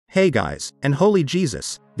Hey guys, and holy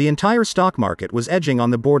Jesus, the entire stock market was edging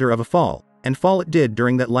on the border of a fall, and fall it did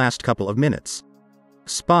during that last couple of minutes.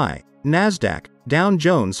 SPY, NASDAQ, Dow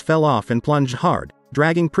Jones fell off and plunged hard,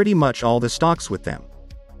 dragging pretty much all the stocks with them.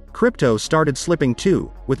 Crypto started slipping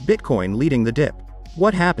too, with Bitcoin leading the dip.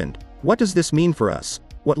 What happened? What does this mean for us?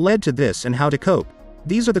 What led to this and how to cope?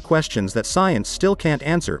 These are the questions that science still can't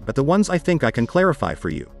answer, but the ones I think I can clarify for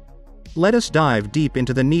you. Let us dive deep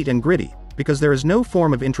into the neat and gritty, because there is no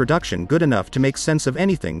form of introduction good enough to make sense of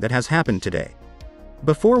anything that has happened today.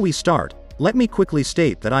 Before we start, let me quickly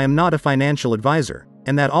state that I am not a financial advisor,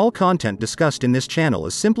 and that all content discussed in this channel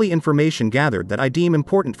is simply information gathered that I deem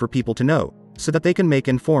important for people to know, so that they can make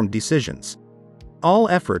informed decisions. All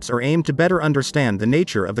efforts are aimed to better understand the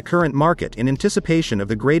nature of the current market in anticipation of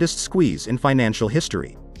the greatest squeeze in financial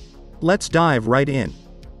history. Let's dive right in.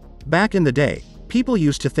 Back in the day, people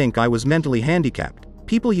used to think I was mentally handicapped.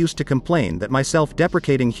 People used to complain that my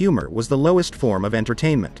self-deprecating humor was the lowest form of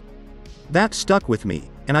entertainment. That stuck with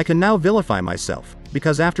me, and I can now vilify myself,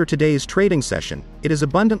 because after today's trading session, it is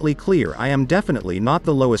abundantly clear I am definitely not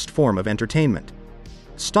the lowest form of entertainment.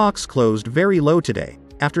 Stocks closed very low today,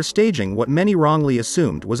 after staging what many wrongly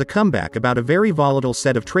assumed was a comeback about a very volatile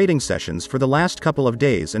set of trading sessions for the last couple of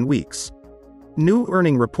days and weeks. New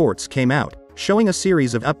earning reports came out, showing a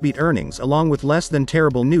series of upbeat earnings along with less than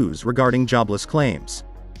terrible news regarding jobless claims.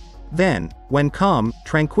 Then, when calm,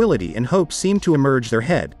 tranquility and hope seemed to emerge their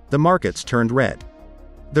head, the markets turned red.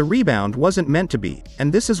 The rebound wasn't meant to be,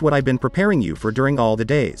 and this is what I've been preparing you for during all the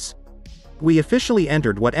days. We officially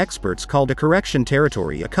entered what experts called a correction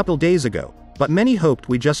territory a couple days ago, but many hoped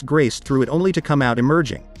we just graced through it only to come out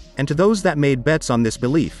emerging, and to those that made bets on this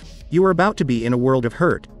belief, you are about to be in a world of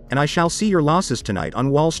hurt, and I shall see your losses tonight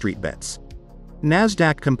on Wall Street bets.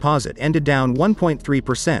 NASDAQ Composite ended down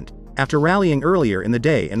 1.3%, after rallying earlier in the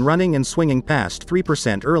day and running and swinging past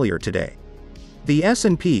 3% earlier today. The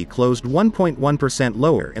S&P closed 1.1%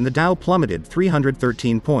 lower and the Dow plummeted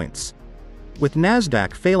 313 points. With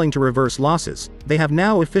NASDAQ failing to reverse losses, they have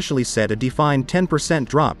now officially set a defined 10%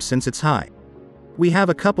 drop since its high. We have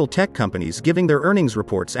a couple tech companies giving their earnings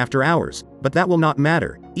reports after hours, but that will not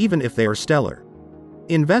matter, even if they are stellar.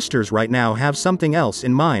 Investors right now have something else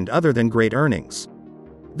in mind other than great earnings.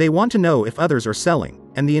 They want to know if others are selling,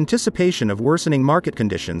 and the anticipation of worsening market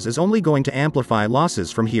conditions is only going to amplify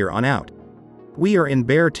losses from here on out. We are in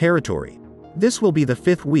bear territory. This will be the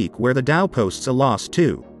fifth week where the Dow posts a loss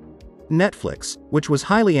too. Netflix, which was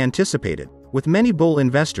highly anticipated, with many bull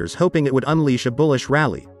investors hoping it would unleash a bullish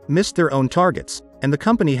rally, missed their own targets, and the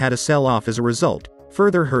company had a sell-off as a result,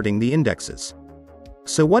 further hurting the indexes.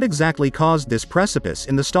 So what exactly caused this precipice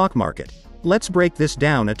in the stock market? Let's break this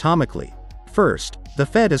down atomically. First, the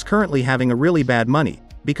Fed is currently having a really bad money,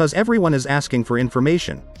 because everyone is asking for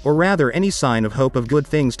information, or rather any sign of hope of good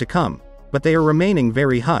things to come, but they are remaining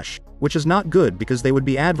very hush, which is not good because they would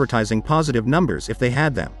be advertising positive numbers if they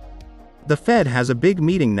had them. The Fed has a big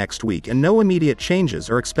meeting next week and no immediate changes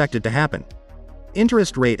are expected to happen.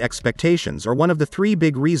 Interest rate expectations are one of the three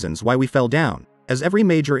big reasons why we fell down, as every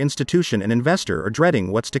major institution and investor are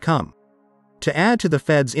dreading what's to come. To add to the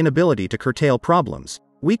Fed's inability to curtail problems,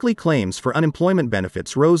 weekly claims for unemployment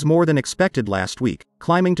benefits rose more than expected last week,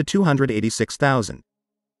 climbing to 286,000.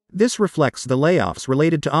 This reflects the layoffs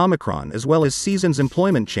related to Omicron as well as season's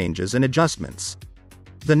employment changes and adjustments.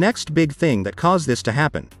 The next big thing that caused this to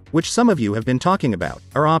happen, which some of you have been talking about,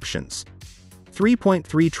 are options.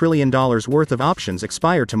 $3.3 trillion worth of options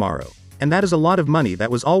expire tomorrow, and that is a lot of money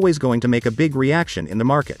that was always going to make a big reaction in the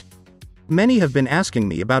market. Many have been asking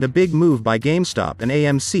me about a big move by GameStop and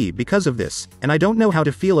AMC because of this, and I don't know how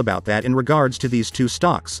to feel about that in regards to these two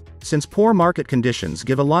stocks, since poor market conditions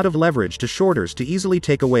give a lot of leverage to shorters to easily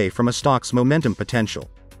take away from a stock's momentum potential.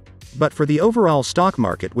 But for the overall stock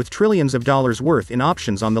market with trillions of dollars worth in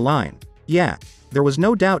options on the line, yeah, there was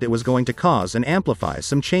no doubt it was going to cause and amplify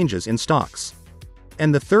some changes in stocks.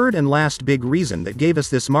 And the third and last big reason that gave us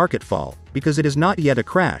this market fall, because it is not yet a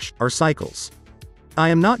crash, are cycles. I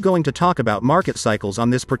am not going to talk about market cycles on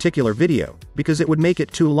this particular video, because it would make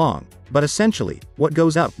it too long, but essentially, what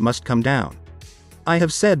goes up must come down. I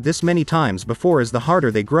have said this many times before, as the harder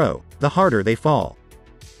they grow, the harder they fall.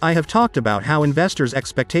 I have talked about how investors'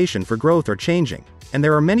 expectation for growth are changing, and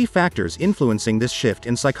there are many factors influencing this shift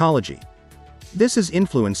in psychology. This is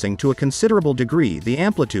influencing to a considerable degree the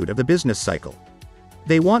amplitude of the business cycle.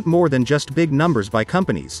 They want more than just big numbers by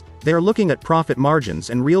companies, they are looking at profit margins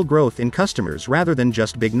and real growth in customers rather than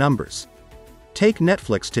just big numbers. Take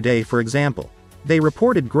Netflix today for example. They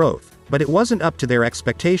reported growth, but it wasn't up to their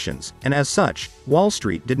expectations, and as such, Wall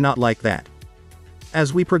Street did not like that.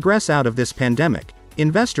 As we progress out of this pandemic,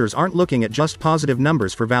 Investors aren't looking at just positive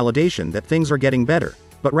numbers for validation that things are getting better,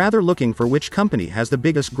 but rather looking for which company has the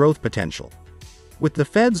biggest growth potential. With the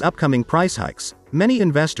Fed's upcoming price hikes, many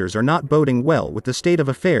investors are not boding well with the state of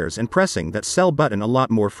affairs and pressing that sell button a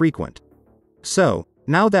lot more frequent. So,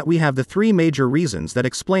 now that we have the three major reasons that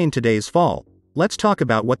explain today's fall, let's talk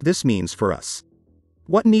about what this means for us.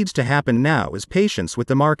 What needs to happen now is patience with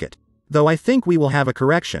the market. Though I think we will have a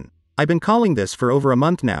correction, I've been calling this for over a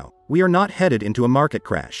month now, we are not headed into a market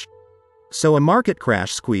crash. So a market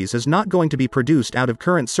crash squeeze is not going to be produced out of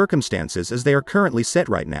current circumstances as they are currently set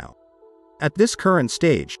right now. At this current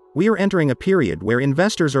stage, we are entering a period where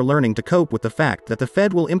investors are learning to cope with the fact that the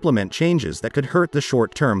Fed will implement changes that could hurt the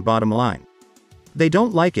short-term bottom line. They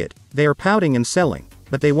don't like it, they are pouting and selling,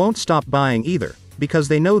 but they won't stop buying either, because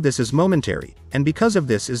they know this is momentary, and because of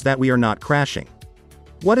this is that we are not crashing.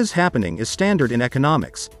 What is happening is standard in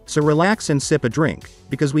economics, so relax and sip a drink,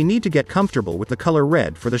 because we need to get comfortable with the color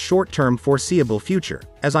red for the short-term foreseeable future,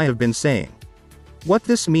 as I have been saying. What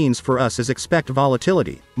this means for us is expect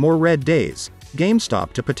volatility, more red days,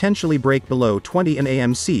 GameStop to potentially break below 20 and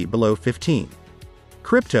AMC below 15.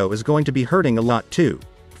 Crypto is going to be hurting a lot too.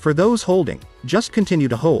 For those holding, just continue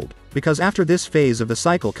to hold, because after this phase of the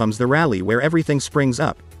cycle comes the rally where everything springs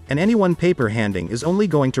up, and anyone paper handing is only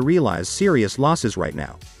going to realize serious losses right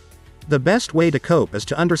now. The best way to cope is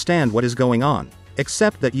to understand what is going on,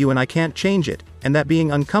 accept that you and I can't change it, and that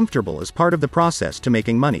being uncomfortable is part of the process to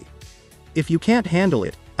making money. If you can't handle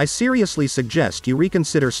it, I seriously suggest you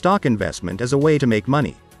reconsider stock investment as a way to make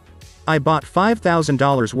money. I bought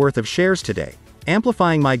 $5,000 worth of shares today,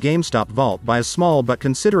 amplifying my GameStop vault by a small but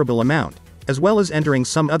considerable amount, as well as entering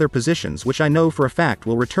some other positions which I know for a fact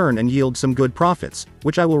will return and yield some good profits,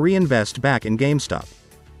 which I will reinvest back in GameStop.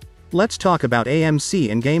 Let's talk about AMC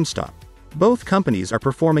and GameStop. Both companies are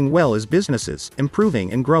performing well as businesses,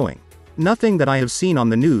 improving and growing. Nothing that I have seen on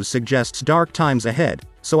the news suggests dark times ahead,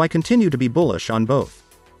 so I continue to be bullish on both.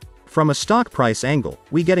 From a stock price angle,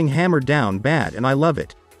 we getting hammered down bad and I love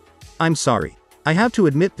it. I'm sorry. I have to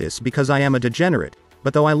admit this because I am a degenerate,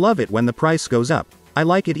 but though I love it when the price goes up, I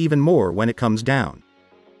like it even more when it comes down.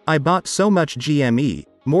 I bought so much GME,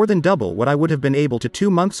 more than double what I would have been able to 2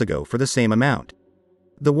 months ago for the same amount.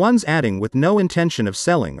 The ones adding with no intention of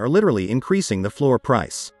selling are literally increasing the floor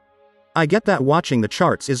price. I get that watching the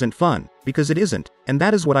charts isn't fun, because it isn't, and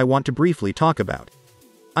that is what I want to briefly talk about.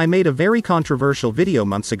 I made a very controversial video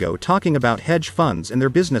months ago talking about hedge funds and their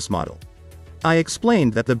business model. I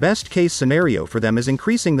explained that the best case scenario for them is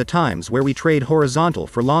increasing the times where we trade horizontal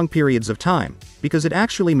for long periods of time, because it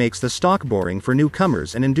actually makes the stock boring for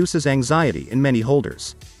newcomers and induces anxiety in many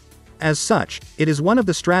holders. As such, it is one of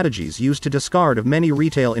the strategies used to discard of many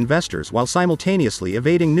retail investors while simultaneously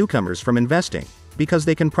evading newcomers from investing, because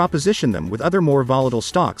they can proposition them with other more volatile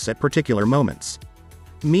stocks at particular moments.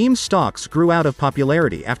 Meme stocks grew out of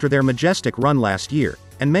popularity after their majestic run last year,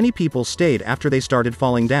 and many people stayed after they started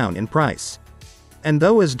falling down in price. And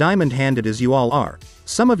though as diamond-handed as you all are,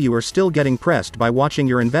 some of you are still getting pressed by watching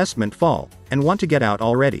your investment fall, and want to get out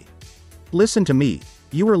already. Listen to me,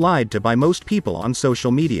 you were lied to by most people on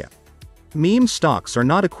social media. Meme stocks are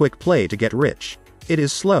not a quick play to get rich. It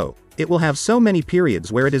is slow, it will have so many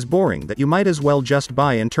periods where it is boring that you might as well just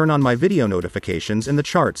buy and turn on my video notifications in the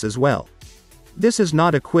charts as well. This is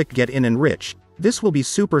not a quick get in and rich, this will be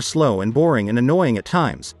super slow and boring and annoying at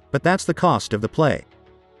times, but that's the cost of the play.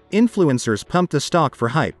 Influencers pumped the stock for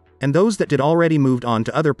hype, and those that did already moved on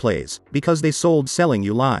to other plays, because they sold selling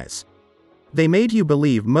you lies. They made you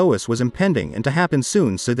believe MOASS was impending and to happen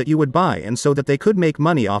soon so that you would buy and so that they could make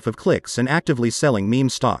money off of clicks and actively selling meme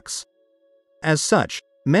stocks. As such,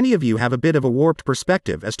 many of you have a bit of a warped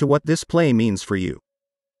perspective as to what this play means for you.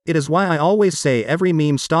 It is why I always say every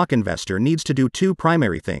meme stock investor needs to do two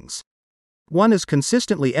primary things. One is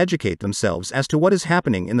consistently educate themselves as to what is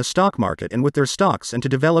happening in the stock market and with their stocks and to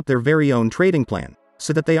develop their very own trading plan,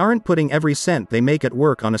 so that they aren't putting every cent they make at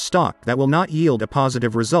work on a stock that will not yield a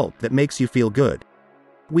positive result that makes you feel good.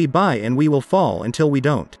 We buy and we will fall until we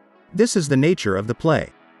don't. This is the nature of the play.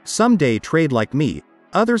 Some day trade like me,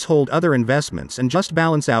 others hold other investments and just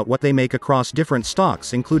balance out what they make across different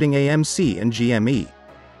stocks including AMC and GME.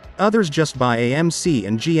 Others just buy AMC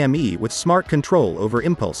and GME with smart control over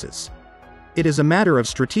impulses. It is a matter of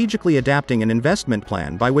strategically adapting an investment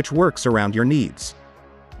plan by which works around your needs.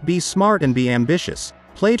 Be smart and be ambitious,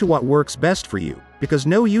 play to what works best for you, because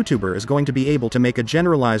no YouTuber is going to be able to make a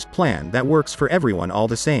generalized plan that works for everyone all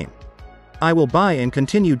the same. I will buy and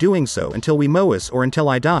continue doing so until we MOASS or until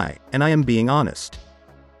I die, and I am being honest.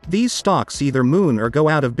 These stocks either moon or go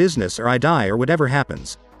out of business or I die or whatever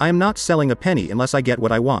happens, I am not selling a penny unless I get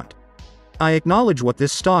what I want. I acknowledge what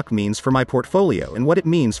this stock means for my portfolio and what it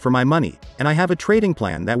means for my money, and I have a trading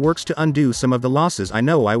plan that works to undo some of the losses I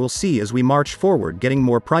know I will see as we march forward, getting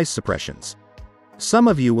more price suppressions. Some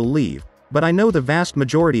of you will leave, but I know the vast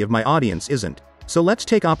majority of my audience isn't, so let's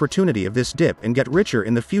take opportunity of this dip and get richer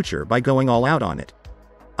in the future by going all out on it.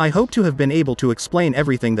 I hope to have been able to explain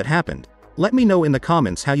everything that happened. Let me know in the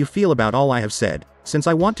comments how you feel about all I have said, since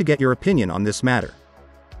I want to get your opinion on this matter.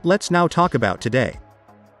 Let's now talk about today.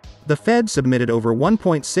 The Fed submitted over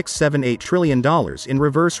 $1.678 trillion in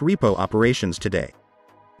reverse repo operations today.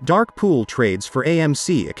 Dark pool trades for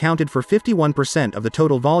AMC accounted for 51% of the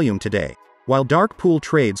total volume today, while dark pool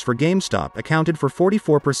trades for GameStop accounted for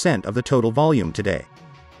 44% of the total volume today.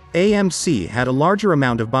 AMC had a larger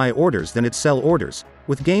amount of buy orders than its sell orders,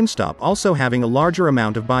 with GameStop also having a larger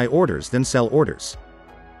amount of buy orders than sell orders.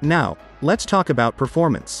 Now, let's talk about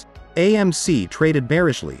performance. AMC traded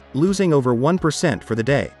bearishly, losing over 1% for the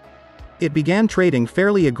day. It began trading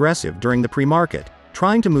fairly aggressive during the pre-market,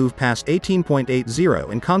 trying to move past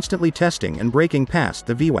 18.80 and constantly testing and breaking past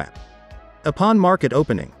the VWAP. Upon market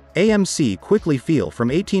opening, AMC quickly fell from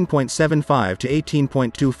 18.75 to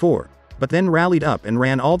 18.24, but then rallied up and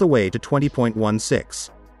ran all the way to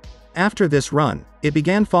 20.16. After this run, it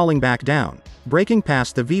began falling back down, breaking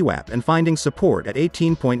past the VWAP and finding support at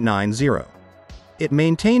 18.90. It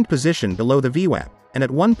maintained position below the VWAP, and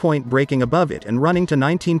at one point breaking above it and running to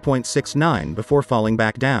 19.69 before falling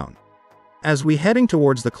back down. As we heading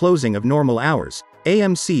towards the closing of normal hours,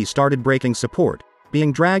 AMC started breaking support,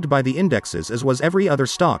 being dragged by the indexes as was every other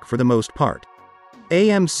stock for the most part.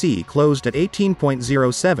 AMC closed at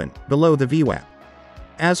 18.07, below the VWAP.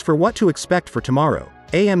 As for what to expect for tomorrow,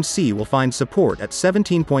 AMC will find support at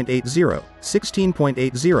 17.80,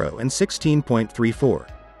 16.80 and 16.34.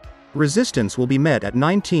 Resistance will be met at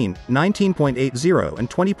 19, 19.80 and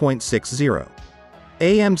 20.60.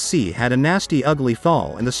 AMC had a nasty ugly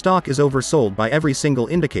fall and the stock is oversold by every single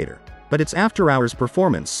indicator, but its after-hours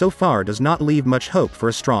performance so far does not leave much hope for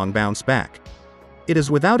a strong bounce back. It is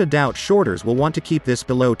without a doubt shorters will want to keep this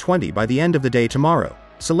below 20 by the end of the day tomorrow,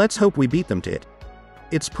 so let's hope we beat them to it.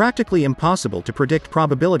 It's practically impossible to predict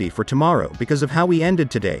probability for tomorrow because of how we ended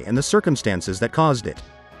today and the circumstances that caused it.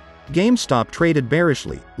 GameStop traded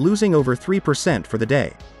bearishly, losing over 3% for the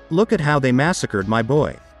day. Look at how they massacred my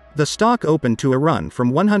boy. The stock opened to a run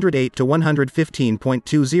from 108 to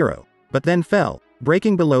 115.20, but then fell,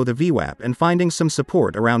 breaking below the VWAP and finding some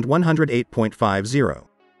support around 108.50.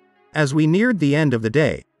 As we neared the end of the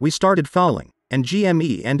day, we started falling, and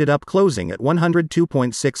GME ended up closing at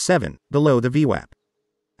 102.67, below the VWAP.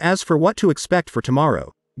 As for what to expect for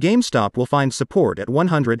tomorrow, GameStop will find support at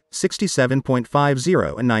 100,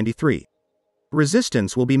 67.50 and 93.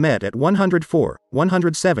 Resistance will be met at 104,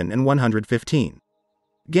 107 and 115.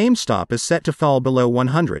 GameStop is set to fall below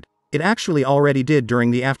 100, it actually already did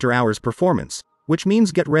during the after-hours performance, which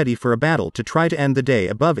means get ready for a battle to try to end the day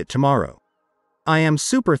above it tomorrow. I am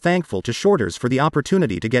super thankful to shorters for the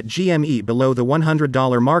opportunity to get GME below the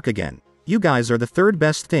 $100 mark again. You guys are the third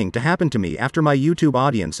best thing to happen to me after my YouTube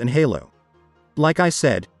audience and Halo. Like I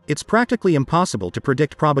said, it's practically impossible to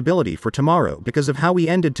predict probability for tomorrow because of how we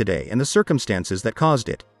ended today and the circumstances that caused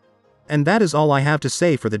it. And that is all I have to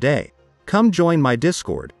say for the day. Come join my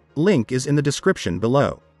Discord, link is in the description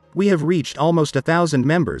below. We have reached almost 1,000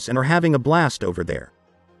 members and are having a blast over there.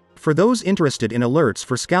 For those interested in alerts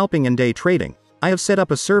for scalping and day trading, I have set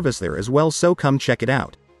up a service there as well, so come check it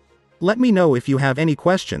out. Let me know if you have any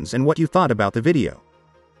questions and what you thought about the video.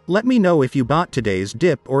 Let me know if you bought today's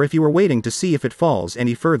dip or if you were waiting to see if it falls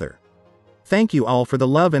any further. Thank you all for the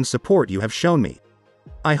love and support you have shown me.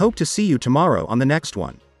 I hope to see you tomorrow on the next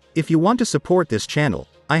one. If you want to support this channel,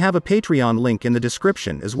 I have a Patreon link in the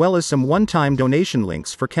description as well as some one-time donation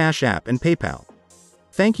links for Cash App and PayPal.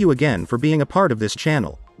 Thank you again for being a part of this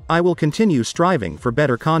channel. I will continue striving for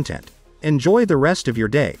better content. Enjoy the rest of your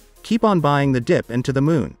day, keep on buying the dip and to the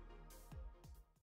moon.